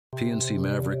P&C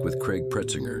Maverick with Craig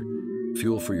Pretzinger.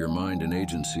 Fuel for your mind and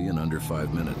agency in under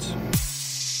 5 minutes.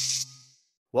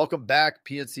 Welcome back,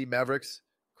 P&C Mavericks.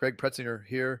 Craig Pretzinger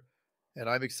here, and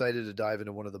I'm excited to dive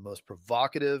into one of the most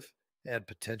provocative and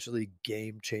potentially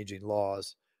game-changing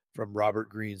laws from Robert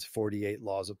Greene's 48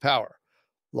 Laws of Power,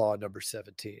 law number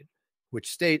 17, which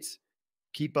states,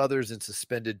 keep others in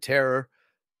suspended terror,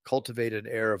 cultivate an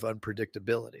air of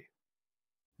unpredictability.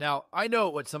 Now, I know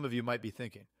what some of you might be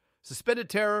thinking. Suspended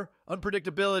terror,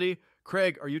 unpredictability.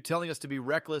 Craig, are you telling us to be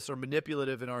reckless or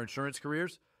manipulative in our insurance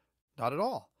careers? Not at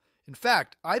all. In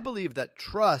fact, I believe that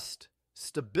trust,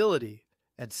 stability,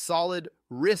 and solid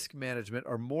risk management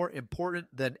are more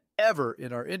important than ever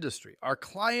in our industry. Our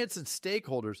clients and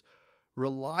stakeholders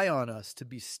rely on us to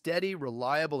be steady,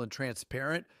 reliable, and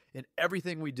transparent in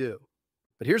everything we do.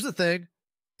 But here's the thing.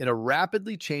 In a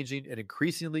rapidly changing and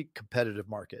increasingly competitive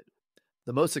market,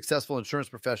 the most successful insurance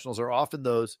professionals are often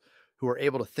those who are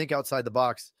able to think outside the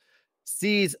box,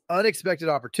 seize unexpected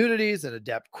opportunities, and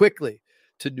adapt quickly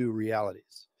to new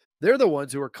realities. They're the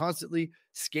ones who are constantly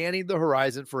scanning the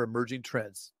horizon for emerging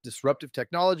trends, disruptive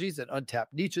technologies, and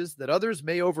untapped niches that others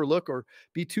may overlook or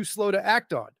be too slow to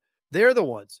act on. They're the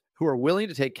ones who are willing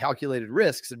to take calculated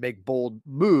risks and make bold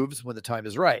moves when the time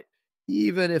is right,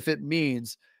 even if it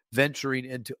means venturing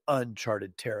into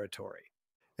uncharted territory.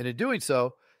 And in doing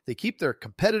so, they keep their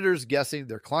competitors guessing,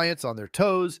 their clients on their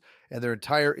toes, and their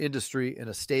entire industry in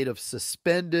a state of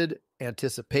suspended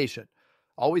anticipation,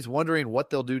 always wondering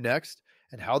what they'll do next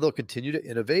and how they'll continue to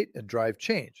innovate and drive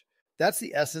change. That's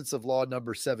the essence of law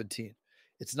number 17.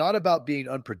 It's not about being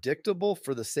unpredictable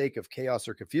for the sake of chaos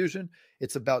or confusion.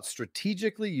 It's about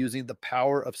strategically using the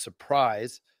power of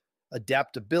surprise,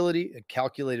 adaptability, and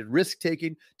calculated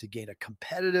risk-taking to gain a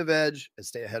competitive edge and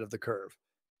stay ahead of the curve.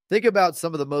 Think about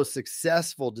some of the most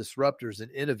successful disruptors and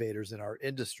innovators in our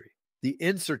industry. The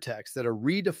insurtechs that are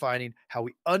redefining how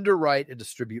we underwrite and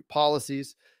distribute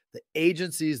policies, the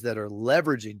agencies that are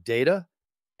leveraging data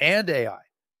and AI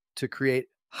to create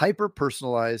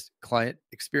hyper-personalized client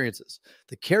experiences,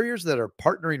 the carriers that are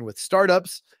partnering with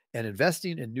startups and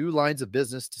investing in new lines of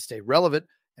business to stay relevant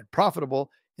and profitable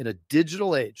in a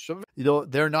digital age. So,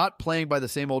 they're not playing by the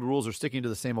same old rules or sticking to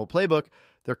the same old playbook.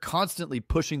 They're constantly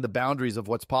pushing the boundaries of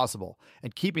what's possible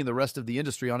and keeping the rest of the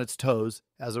industry on its toes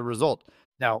as a result.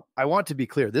 Now, I want to be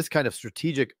clear, this kind of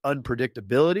strategic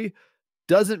unpredictability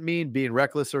doesn't mean being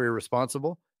reckless or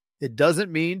irresponsible. It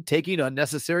doesn't mean taking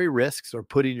unnecessary risks or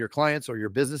putting your clients or your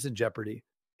business in jeopardy.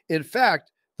 In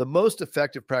fact, the most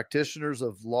effective practitioners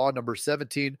of law number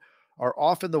 17 are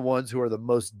often the ones who are the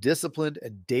most disciplined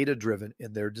and data-driven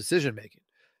in their decision-making.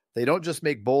 They don't just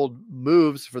make bold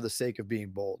moves for the sake of being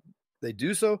bold. They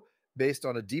do so based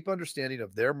on a deep understanding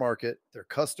of their market, their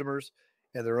customers,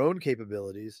 and their own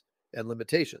capabilities and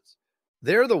limitations.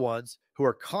 They're the ones who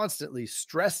are constantly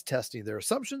stress testing their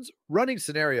assumptions, running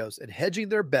scenarios, and hedging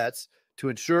their bets to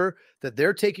ensure that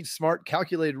they're taking smart,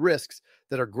 calculated risks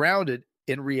that are grounded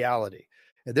in reality.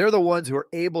 And they're the ones who are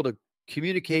able to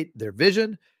communicate their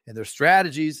vision and their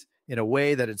strategies in a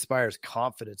way that inspires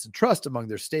confidence and trust among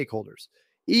their stakeholders,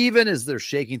 even as they're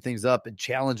shaking things up and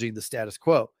challenging the status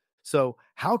quo. So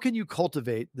how can you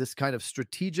cultivate this kind of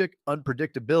strategic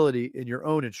unpredictability in your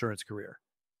own insurance career?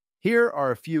 Here are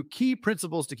a few key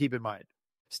principles to keep in mind.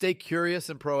 Stay curious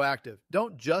and proactive.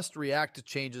 Don't just react to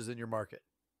changes in your market.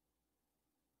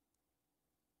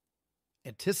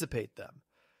 Anticipate them.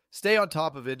 Stay on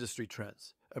top of industry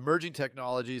trends, emerging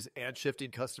technologies, and shifting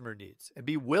customer needs, and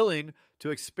be willing to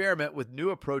experiment with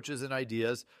new approaches and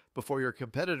ideas before your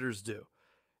competitors do.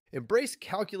 Embrace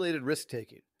calculated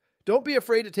risk-taking. Don't be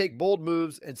afraid to take bold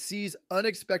moves and seize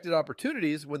unexpected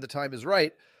opportunities when the time is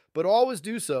right, but always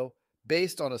do so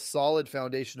based on a solid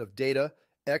foundation of data,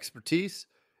 expertise,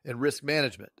 and risk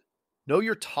management. Know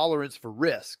your tolerance for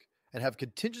risk and have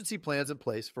contingency plans in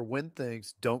place for when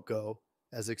things don't go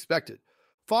as expected.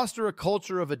 Foster a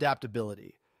culture of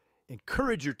adaptability.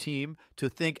 Encourage your team to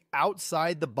think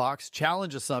outside the box,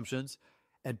 challenge assumptions,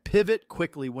 and pivot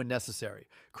quickly when necessary.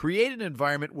 Create an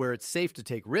environment where it's safe to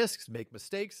take risks, make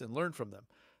mistakes, and learn from them.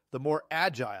 The more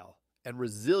agile and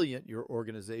resilient your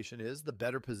organization is, the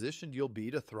better positioned you'll be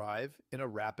to thrive in a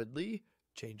rapidly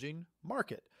changing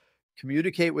market.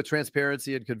 Communicate with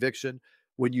transparency and conviction.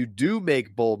 When you do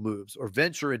make bold moves or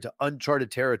venture into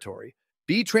uncharted territory,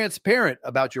 be transparent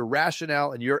about your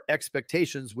rationale and your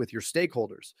expectations with your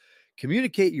stakeholders.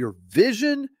 Communicate your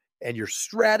vision and your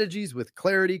strategies with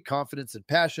clarity, confidence, and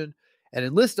passion, and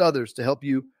enlist others to help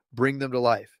you bring them to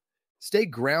life. Stay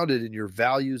grounded in your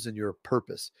values and your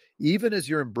purpose. Even as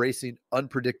you're embracing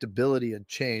unpredictability and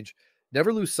change,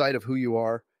 never lose sight of who you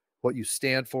are, what you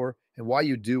stand for, and why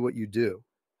you do what you do.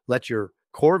 Let your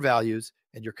core values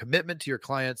and your commitment to your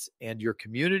clients and your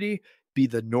community be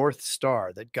the North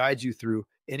Star that guides you through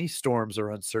any storms or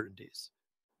uncertainties.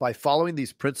 By following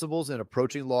these principles and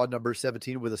approaching law number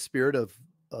 17 with a spirit of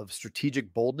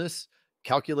strategic boldness,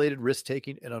 calculated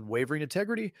risk-taking, and unwavering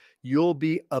integrity, you'll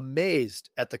be amazed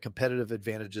at the competitive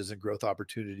advantages and growth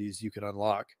opportunities you can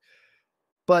unlock.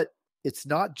 But it's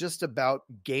not just about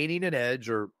gaining an edge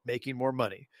or making more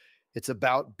money. It's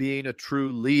about being a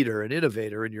true leader and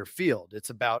innovator in your field. It's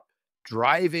about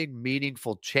driving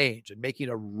meaningful change and making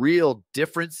a real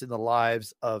difference in the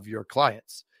lives of your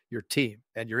clients, your team,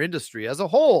 and your industry as a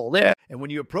whole. And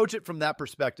when you approach it from that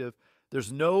perspective,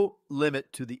 there's no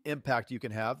limit to the impact you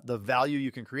can have, the value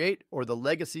you can create, or the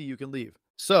legacy you can leave.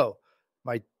 So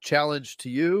my challenge to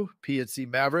you, P&C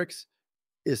Mavericks,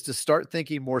 is to start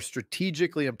thinking more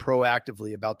strategically and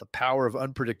proactively about the power of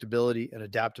unpredictability and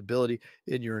adaptability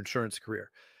in your insurance career.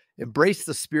 Embrace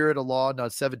the spirit of law number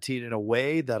 17 in a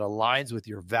way that aligns with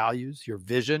your values, your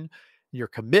vision, your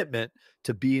commitment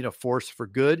to being a force for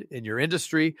good in your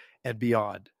industry and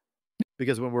beyond.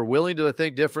 Because when we're willing to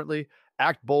think differently,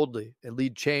 act boldly, and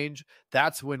lead change,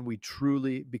 that's when we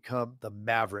truly become the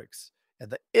mavericks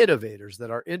and the innovators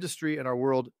that our industry and our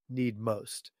world need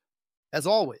most. As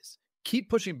always, keep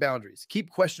pushing boundaries,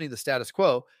 keep questioning the status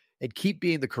quo, and keep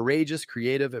being the courageous,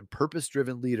 creative, and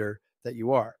purpose-driven leader that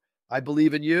you are. I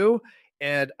believe in you,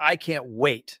 and I can't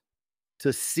wait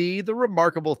to see the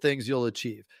remarkable things you'll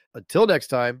achieve. Until next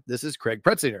time, this is Craig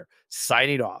Pretzinger,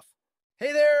 signing off.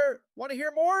 Hey there, want to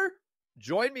hear more?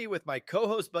 Join me with my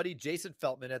co-host buddy Jason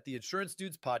Feltman at the Insurance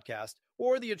Dudes podcast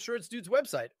or the Insurance Dudes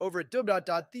website over at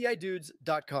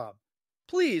www.theidudes.com.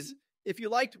 Please, if you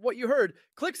liked what you heard,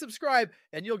 click subscribe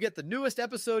and you'll get the newest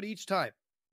episode each time.